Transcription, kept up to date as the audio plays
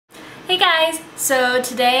Hey guys! So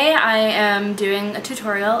today I am doing a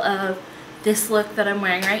tutorial of this look that I'm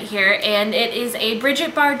wearing right here, and it is a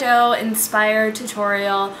Brigitte Bardot inspired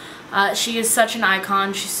tutorial. She is such an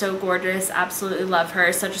icon. She's so gorgeous. Absolutely love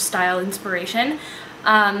her. Such a style inspiration.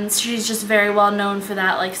 She's just very well known for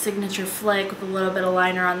that like signature flick with a little bit of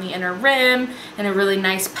liner on the inner rim and a really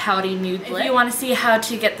nice pouty nude lip. If you want to see how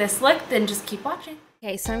to get this look, then just keep watching.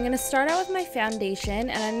 Okay, so I'm going to start out with my foundation,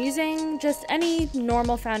 and I'm using just any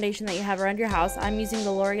normal foundation that you have around your house. I'm using the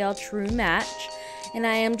L'Oreal True Match, and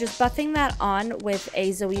I am just buffing that on with a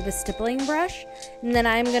Zoeva stippling brush, and then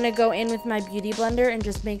I'm going to go in with my Beauty Blender and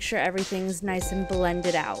just make sure everything's nice and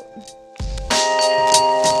blended out.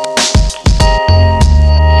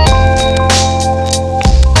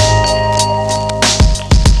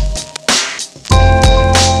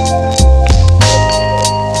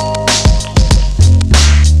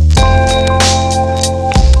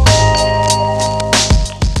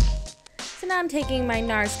 I'm taking my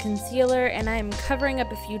NARS concealer and I'm covering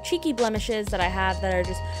up a few cheeky blemishes that I have that are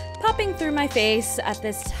just popping through my face at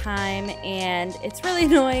this time, and it's really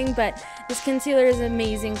annoying, but this concealer is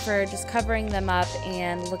amazing for just covering them up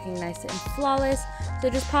and looking nice and flawless.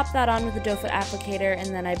 So just pop that on with a doe foot applicator,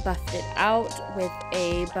 and then I buffed it out with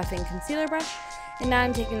a buffing concealer brush. And now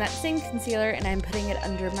I'm taking that same concealer and I'm putting it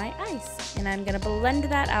under my eyes, and I'm going to blend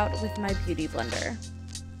that out with my Beauty Blender.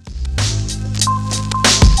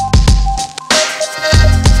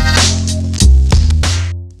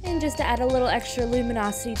 Just to add a little extra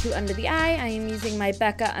luminosity to under the eye, I am using my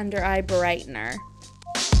Becca Under Eye Brightener.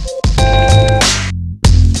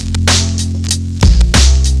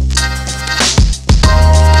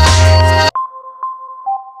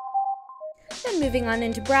 Then moving on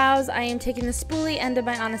into brows, I am taking the spoolie end of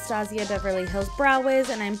my Anastasia Beverly Hills Brow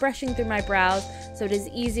Wiz, and I'm brushing through my brows so it is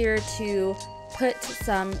easier to put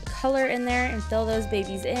some color in there and fill those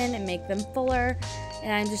babies in and make them fuller.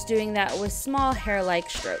 And I'm just doing that with small hair-like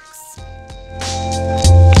strokes.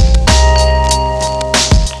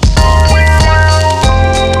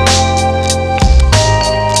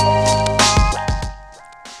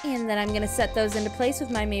 And then I'm going to set those into place with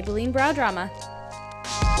my Maybelline Brow Drama.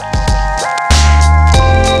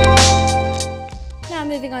 Now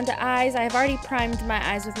moving on to eyes, I have already primed my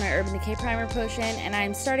eyes with my Urban Decay Primer Potion, and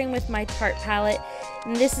I'm starting with my Tarte palette.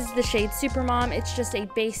 And this is the shade Supermom. It's just a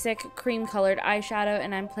basic cream colored eyeshadow,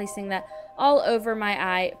 and I'm placing that all over my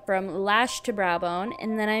eye from lash to brow bone.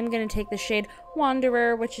 And then I'm going to take the shade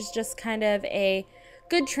Wanderer, which is just kind of a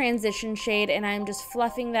good transition shade, and I'm just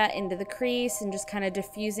fluffing that into the crease and just kind of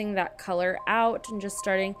diffusing that color out and just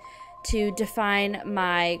starting to define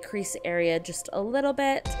my crease area just a little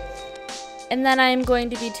bit. And then I'm going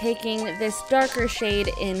to be taking this darker shade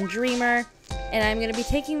in Dreamer, and I'm going to be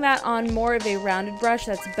taking that on more of a rounded brush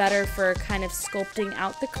that's better for kind of sculpting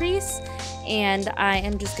out the crease, and I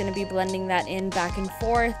am just going to be blending that in back and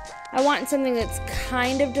forth. I want something that's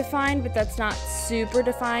kind of defined, but that's not super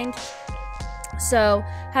defined. So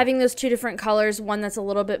having those two different colors, one that's a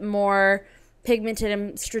little bit more pigmented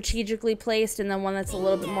and strategically placed, and then one that's a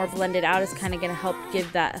little bit more blended out, is kind of going to help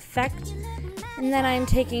give that effect. And then I'm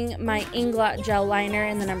taking my Inglot gel liner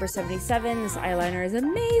in the number 77. This eyeliner is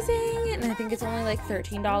amazing, and I think it's only like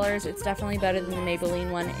 $13. It's definitely better than the Maybelline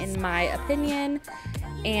one in my opinion.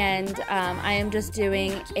 And I am just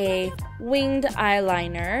doing a winged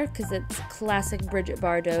eyeliner because it's classic Brigitte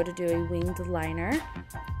Bardot to do a winged liner.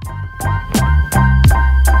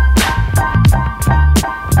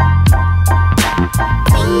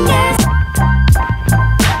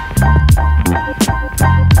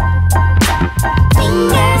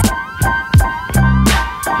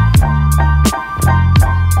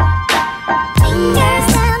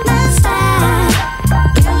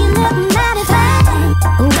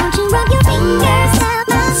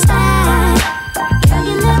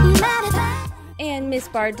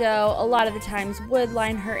 Bardot a lot of the times would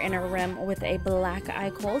line her inner rim with a black eye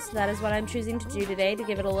kohl, so that is what I'm choosing to do today to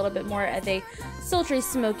give it a little bit more of a sultry,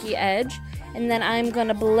 smoky edge. And then I'm going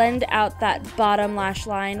to blend out that bottom lash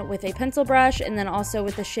line with a pencil brush, and then also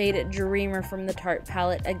with the shade Dreamer from the Tarte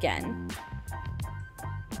palette again.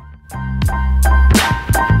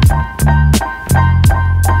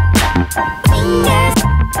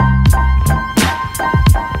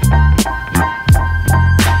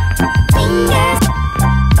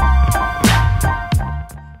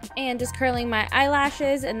 And just curling my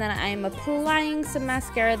eyelashes, and then I'm applying some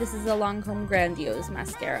mascara. This is the Lancome Grandiose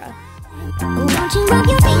mascara.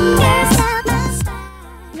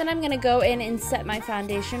 And then I'm going to go in and set my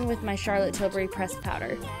foundation with my Charlotte Tilbury pressed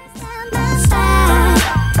powder. Won't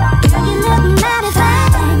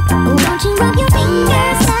you rub your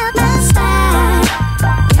fingers up my spine?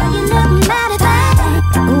 Girl, you look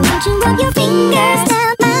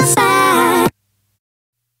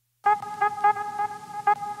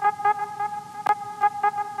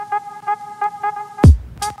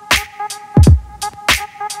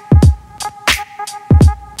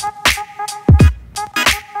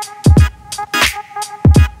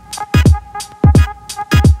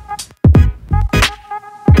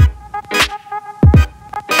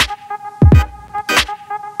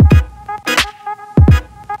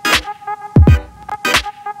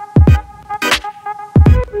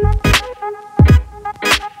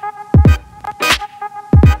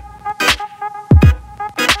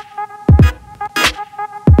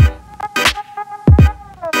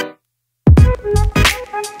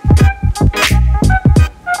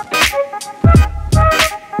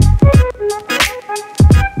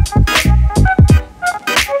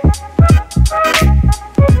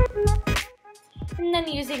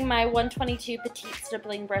 22 Petite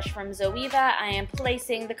Stippling Brush from Zoeva, I am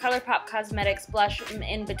placing the ColourPop Cosmetics blush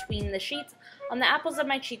in between the sheets on the apples of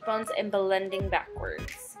my cheekbones and blending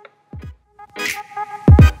backwards.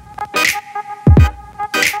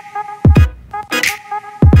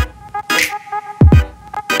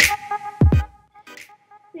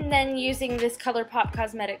 And then using this ColourPop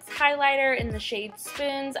Cosmetics highlighter in the shade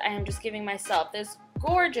Spoons, I am just giving myself this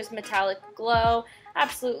gorgeous metallic glow.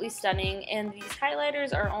 Absolutely stunning. And these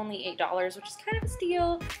highlighters are only $8, which is kind of a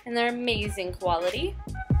steal, and they're amazing quality.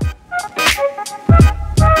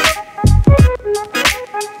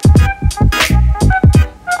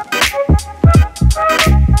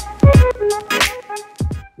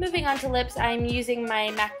 Moving on to lips, I'm using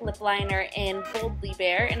my MAC lip liner in Boldly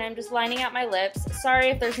Bare, and I'm just lining out my lips. Sorry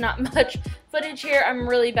if there's not much footage here. I'm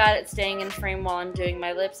really bad at staying in frame while I'm doing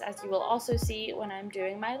my lips, as you will also see when I'm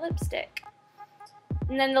doing my lipstick.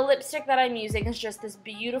 And then the lipstick that I'm using is just this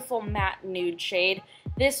beautiful matte nude shade.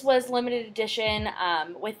 This was limited edition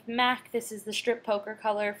with MAC. This is the Strip Poker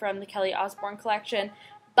color from the Kelly Osbourne collection,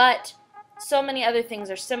 but so many other things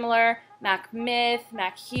are similar. MAC Myth,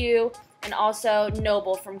 MAC Hue, and also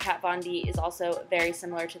Noble from Kat Von D is also very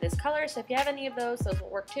similar to this color. So if you have any of those will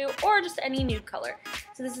work too, or just any nude color.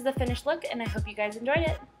 So this is the finished look, and I hope you guys enjoyed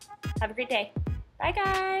it. Have a great day. Bye,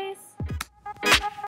 guys.